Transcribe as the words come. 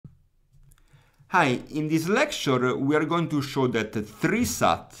Hi, in this lecture we are going to show that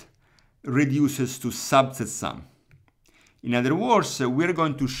 3-SAT reduces to subset sum. In other words, we are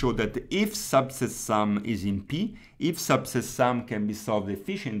going to show that if subset sum is in P, if subset sum can be solved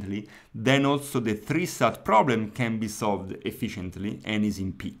efficiently, then also the 3-SAT problem can be solved efficiently and is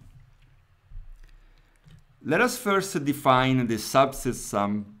in P. Let us first define the subset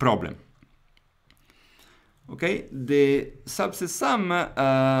sum problem. Okay, the subset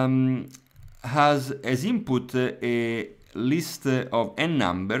sum has as input a list of n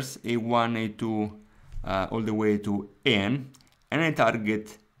numbers, a1, a2, all the way to n, and a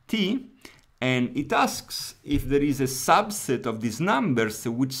target t, and it asks if there is a subset of these numbers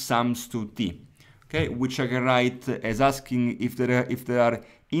which sums to t, okay, which I can write as asking if there are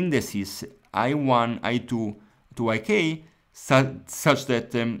indices i1, i2 to ik such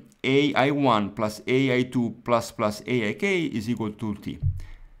that ai1 plus ai2 plus aik is equal to t.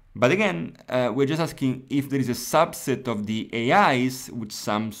 But again, we're just asking if there is a subset of the AIs which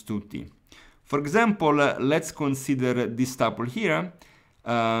sums to t. For example, let's consider this tuple here.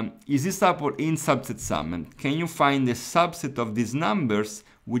 Is this tuple in subset sum? Can you find the subset of these numbers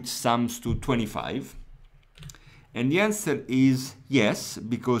which sums to 25? And the answer is yes,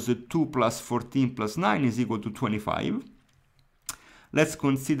 because 2 plus 14 plus 9 is equal to 25. Let's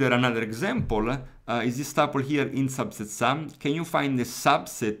consider another example. Is this tuple here in subset sum? Can you find the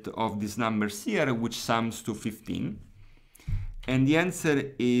subset of these numbers here which sums to 15? And the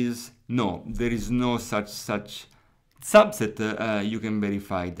answer is no, there is no such subset. You can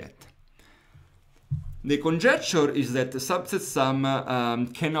verify that. The conjecture is that the subset sum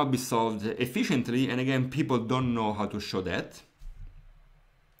cannot be solved efficiently, and again, people don't know how to show that.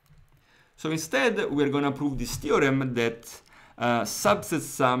 So instead, we're going to prove this theorem that subset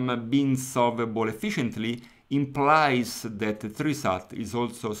sum being solvable efficiently implies that 3-SAT is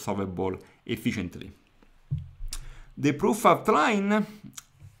also solvable efficiently. The proof outline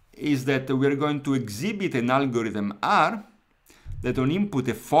is that we are going to exhibit an algorithm R that on input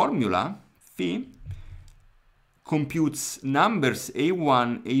a formula phi computes numbers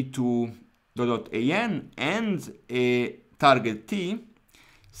a1, a2, an and a target t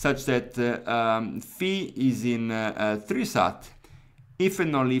such that phi is in 3-SAT if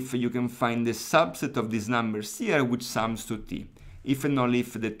and only if you can find the subset of these numbers here which sums to t. If and only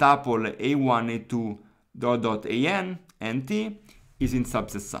if the tuple a1, a2, an and t is in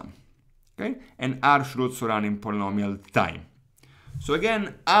subset sum. Okay? And R should also run in polynomial time. So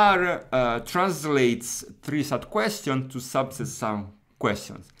again, R translates 3-SAT question to subset sum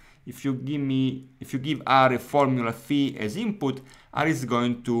questions. If you give R a formula phi as input, R is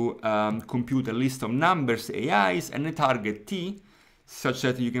going to compute a list of numbers, AIs, and a target t, such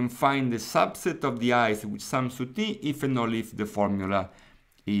that you can find the subset of the i's which sums to t if and only if the formula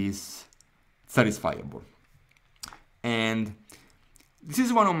is satisfiable. And this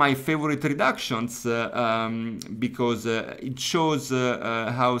is one of my favorite reductions because it shows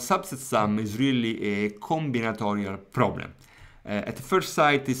how subset sum is really a combinatorial problem. At first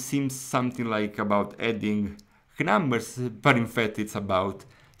sight, it seems something like about adding numbers, but in fact, it's about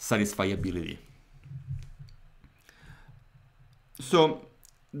satisfiability. So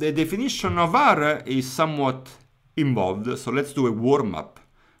the definition of R is somewhat involved, so let's do a warm-up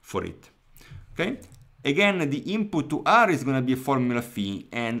for it. Okay? Again, the input to R is going to be a formula phi,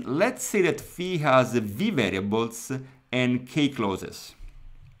 and let's say that phi has v variables and k clauses.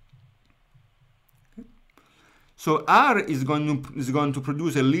 Okay. So R is going to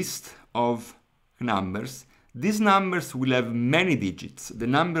produce a list of numbers. These numbers will have many digits. The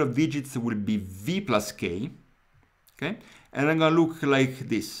number of digits will be v plus k. Okay, and they're going to look like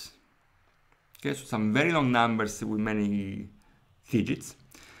this. Okay, so some very long numbers with many digits.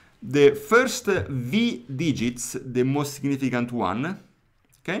 The first v digits, the most significant one,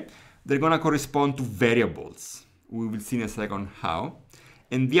 okay, they're going to correspond to variables. We will see in a second how.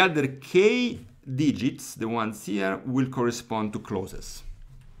 And the other k digits, the ones here, will correspond to clauses.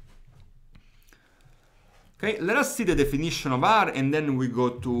 Okay, let us see the definition of R and then we go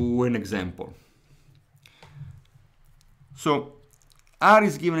to an example. So R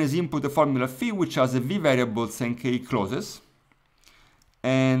is given as input a formula phi which has a v variables and k clauses.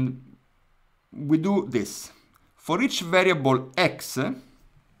 And we do this. For each variable x,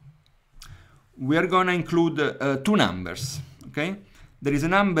 we are going to include two numbers. Okay? There is a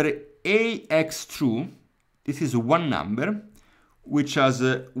number ax true. This is one number which has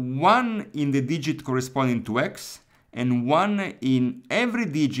 1 in the digit corresponding to x and 1 in every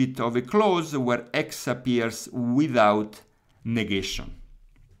digit of a clause where x appears without negation.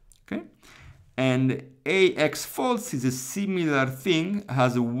 Okay? And ax false is a similar thing,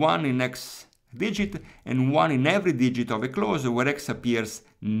 has 1 in x digit, and 1 in every digit of a clause where x appears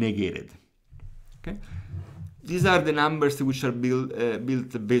negated. Okay? These are the numbers which are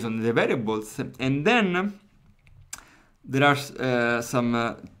built based on the variables, and then there are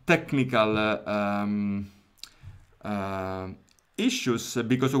some technical issues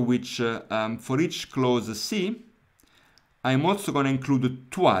because of which for each clause C, I'm also going to include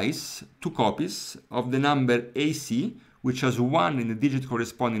two copies of the number AC, which has 1 in the digit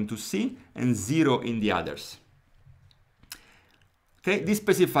corresponding to C and 0 in the others. Okay, this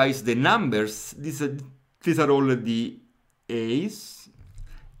specifies the numbers. These are all the A's,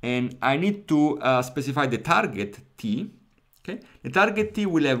 and I need to specify the target T. Okay, the target T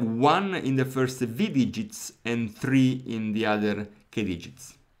will have 1 in the first V digits and 3 in the other K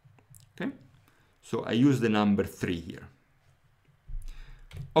digits. Okay, so I use the number 3 here.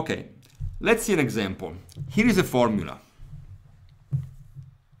 Okay, let's see an example. Here is a formula.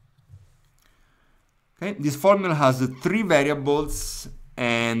 Okay, this formula has 3 variables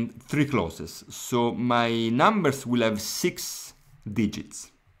and 3 clauses. So my numbers will have 6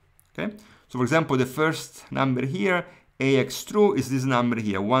 digits. Okay, so for example, the first number here, AX true, is this number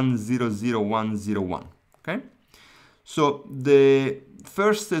here, 100101. Okay, so the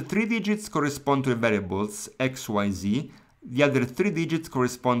first 3 digits correspond to the variables X, Y, Z. The other 3 digits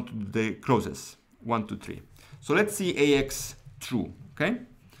correspond to the clauses 1, 2, 3. So let's see AX true. Okay,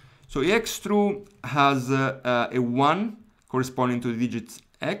 so AX true has a 1 corresponding to the digits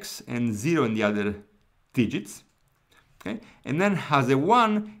X and 0 in the other digits. Okay, and then has a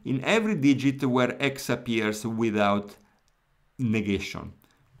 1 in every digit where X appears without negation.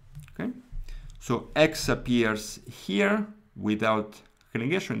 Okay, so X appears here without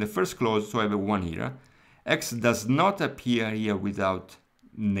negation in the first clause, so I have a 1 here. X does not appear here without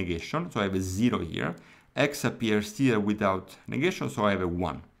negation, so I have a 0 here. X appears here without negation, so I have a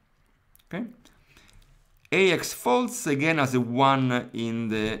 1. Okay, AX false again has a 1 in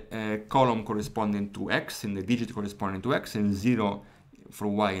the column corresponding to X, in the digit corresponding to X, and 0 for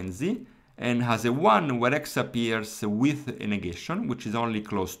Y and Z, and has a 1 where X appears with a negation, which is only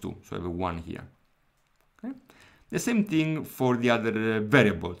clause 2, so I have a 1 here. Okay? The same thing for the other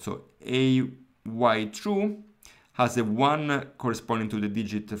variable, so AY true has a 1 corresponding to the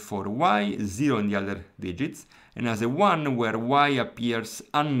digit for Y, 0 in the other digits, and has a 1 where Y appears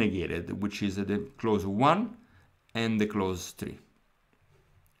unnegated, which is the clause 1 and the clause 3.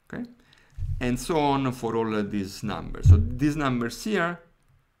 Okay? And so on for all these numbers. So these numbers here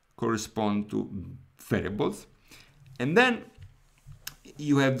correspond to variables. And then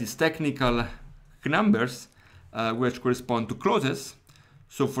you have these technical numbers which correspond to clauses.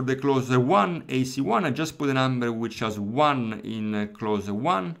 So for the clause 1, AC1, I just put a number which has 1 in clause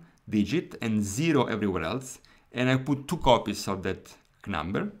 1 digit and 0 everywhere else. And I put 2 copies of that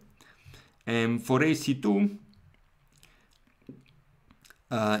number. And for AC2,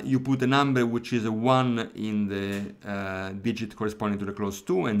 you put a number which is a 1 in the digit corresponding to the clause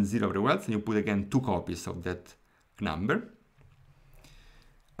 2 and 0 everywhere else. And you put again 2 copies of that number.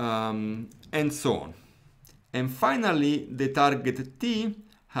 And so on. And finally, the target T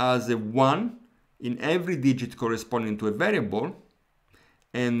has a 1 in every digit corresponding to a variable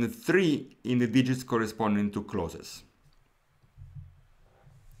and 3 in the digits corresponding to clauses.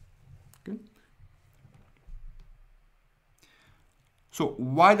 Okay. So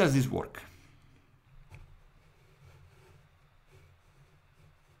why does this work?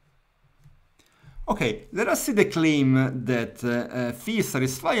 Okay, let us see the claim that phi is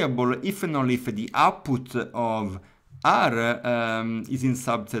satisfiable if and only if the output of R is in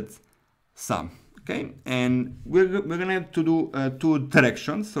subset sum. Okay, and we're going to have to do 2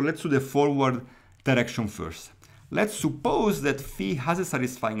 directions. So let's do the forward direction first. Let's suppose that phi has a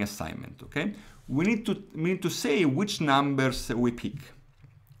satisfying assignment. Okay, we need to say which numbers we pick.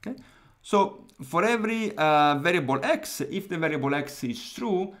 Okay, so for every variable x, if the variable x is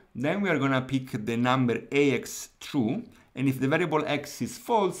true, then we are going to pick the number ax true. And if the variable x is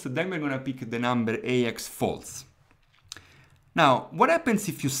false, then we're going to pick the number ax false. Now, what happens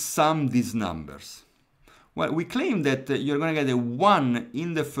if you sum these numbers? Well, we claim that you're going to get a 1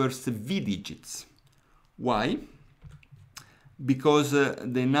 in the first v digits. Why? Because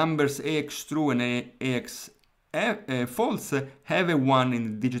the numbers ax true and ax false have a 1 in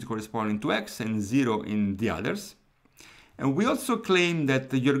the digit corresponding to x and 0 in the others. And we also claim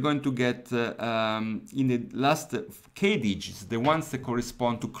that you're going to get in the last k digits, the ones that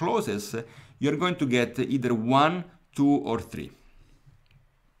correspond to clauses, you're going to get either 1, 2, or 3.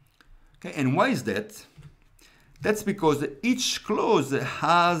 Okay, and why is that? That's because each clause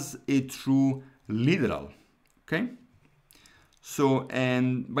has a true literal. Okay, So,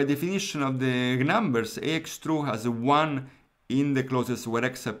 and by definition of the numbers, AX true has a 1 in the clauses where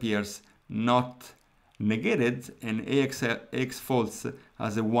X appears not negated, and AX false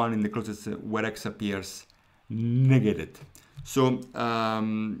has a 1 in the clauses where X appears negated. So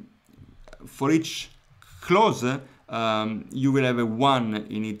for each clause, you will have a 1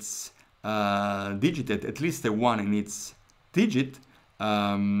 in its digit, at least a 1 in its digit,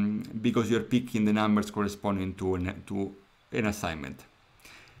 because you're picking the numbers corresponding to an assignment.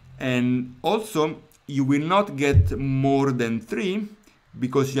 And also, you will not get more than 3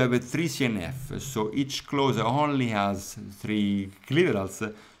 because you have a 3 CNF. So each clause only has 3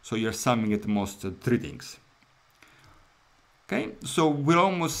 literals, so you're summing at most 3 things. Okay, so we're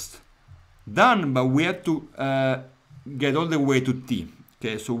almost done, but we have to get all the way to T.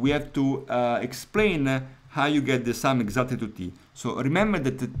 Okay, so we have to explain how you get the sum exactly to T. So remember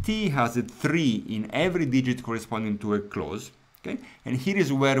that the T has a 3 in every digit corresponding to a clause. Okay, and here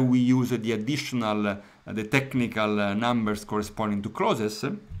is where we use the additional, the technical numbers corresponding to clauses.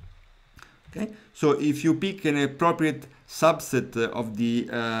 Okay, so if you pick an appropriate subset of the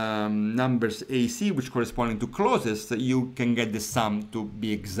numbers AC, which corresponding to clauses, you can get the sum to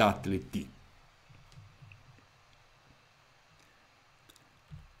be exactly T.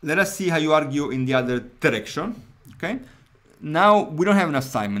 Let us see how you argue in the other direction. Okay, now we don't have an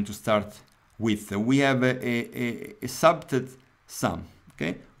assignment to start with. We have a subset sum.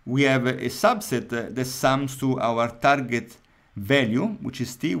 Okay, we have a subset that sums to our target value, which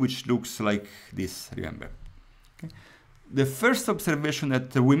is T, which looks like this, remember. Okay. The first observation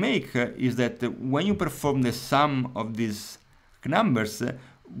that we make is that when you perform the sum of these numbers,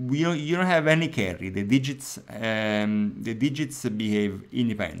 you don't have any carry. The digits behave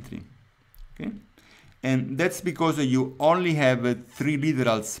independently. Okay, and that's because you only have 3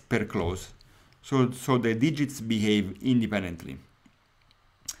 literals per clause. So the digits behave independently.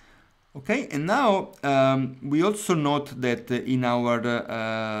 Okay, and now we also note that in our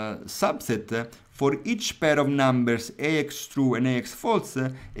subset, for each pair of numbers AX true and AX false,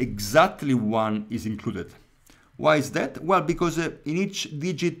 exactly 1 is included. Why is that? Well, because in each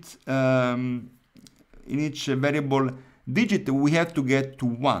digit, in each variable digit, we have to get to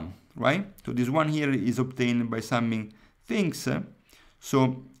 1, right? So this 1 here is obtained by summing things.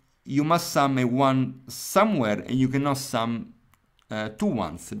 So you must sum a 1 somewhere, and you cannot sum 2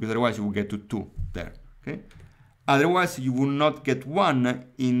 ones, because otherwise you will get to 2 there. Okay. Otherwise, you will not get 1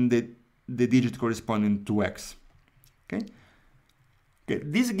 in the digit corresponding to X. Okay. Okay,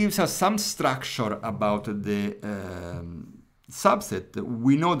 this gives us some structure about the subset.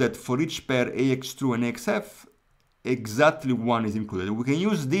 We know that for each pair AX true and AXF, exactly 1 is included. We can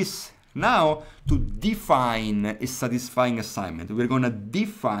use this now to define a satisfying assignment. We're going to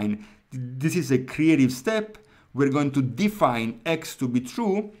define, this is a creative step, we're going to define X to be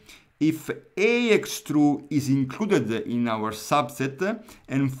true if AX true is included in our subset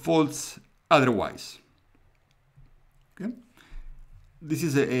and false otherwise. Okay. This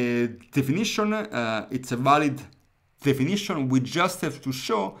is a definition, it's a valid definition. We just have to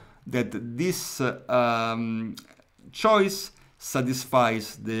show that this choice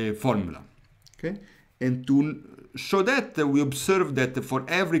satisfies the formula. Okay? And to show that, we observe that for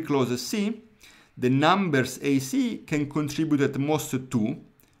every clause C, the numbers AC can contribute at most 2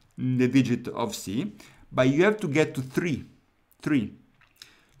 in the digit of C, but you have to get to 3.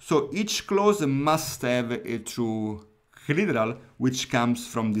 So each clause must have a true literal which comes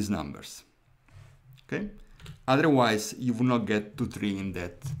from these numbers. Okay? Otherwise, you will not get to 3 in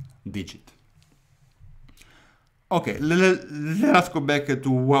that digit. Okay, let us go back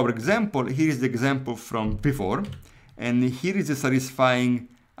to our example. Here is the example from before, and here is a satisfying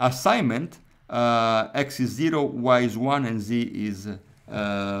assignment. X is 0, Y is 1, and Z is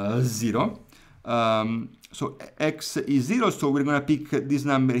 0. So X is 0, so we're going to pick this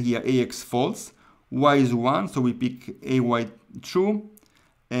number here, AX false. Y is 1, so we pick AY true.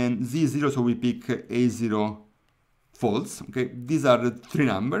 And Z is 0, so we pick A0 false. Okay, these are the 3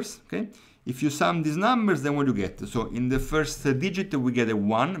 numbers. Okay, if you sum these numbers, then what do you get? So in the first digit, we get a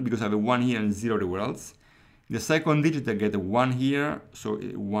 1, because I have a 1 here and 0 everywhere else. In the second digit, I get a 1 here, so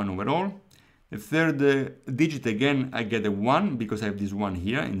 1 overall. The third digit, again, I get a 1, because I have this 1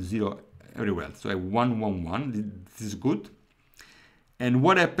 here and 0 everywhere else. So I have 1, 1, 1. This is good. And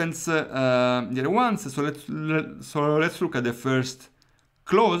what happens the other ones? So let's look at the first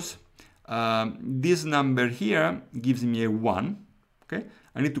clause. This number here gives me a 1. Okay,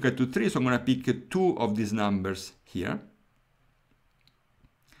 I need to get to 3, so I'm going to pick 2 of these numbers here.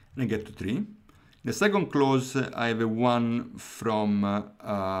 And I get to 3. The second clause, I have a 1 from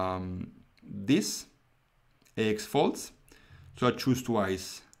this, AX false. So I choose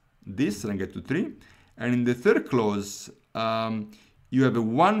twice this and I get to 3. And in the third clause, you have a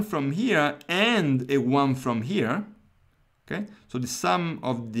 1 from here and a 1 from here. Okay, so the sum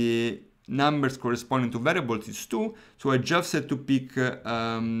of the numbers corresponding to variables is 2. So I just had to pick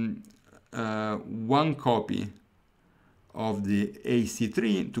one copy of the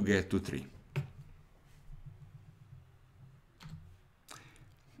AC3 to get to 3.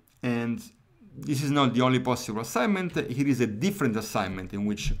 And this is not the only possible assignment. Here is a different assignment in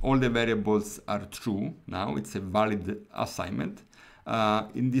which all the variables are true. Now it's a valid assignment.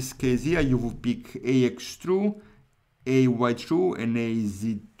 In this case here, you will pick AX true, AY true, and AZ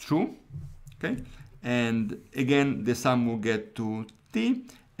true. Okay, and again the sum will get to T,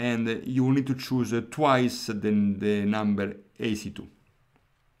 and you will need to choose twice the number AC2. Okay.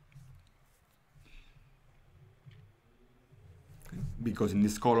 Because in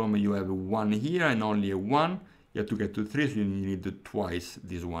this column you have a 1 here and only a 1, you have to get to 3, so you need twice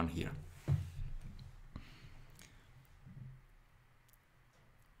this one here.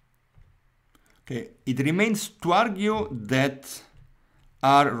 Okay, it remains to argue that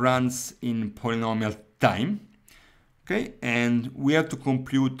R runs in polynomial time, okay, and we have to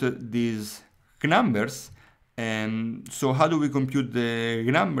compute these numbers. And so how do we compute the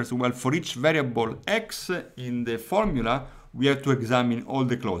numbers? Well, for each variable x in the formula, we have to examine all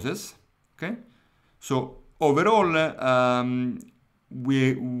the clauses, okay? So overall,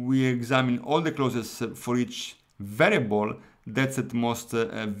 we examine all the clauses for each variable that's at most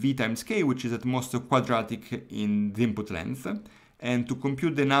v times k, which is at most quadratic in the input length. And to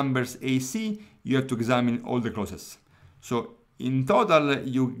compute the numbers AC, you have to examine all the clauses. So in total,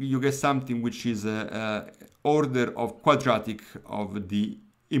 you get something which is order of quadratic of the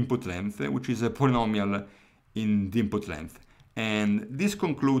input length, which is a polynomial in the input length. And this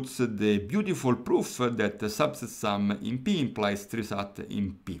concludes the beautiful proof that the subset sum in P implies 3SAT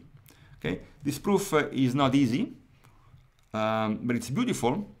in P. Okay, this proof is not easy, but it's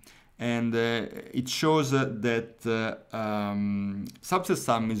beautiful. And it shows that subset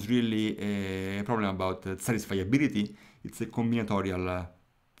sum is really a problem about satisfiability. It's a combinatorial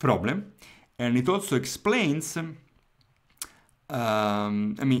problem. And it also explains,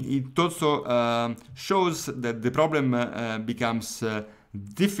 it also shows that the problem becomes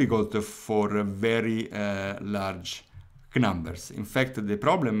difficult for very large numbers. In fact, the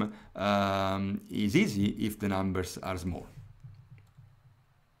problem is easy if the numbers are small.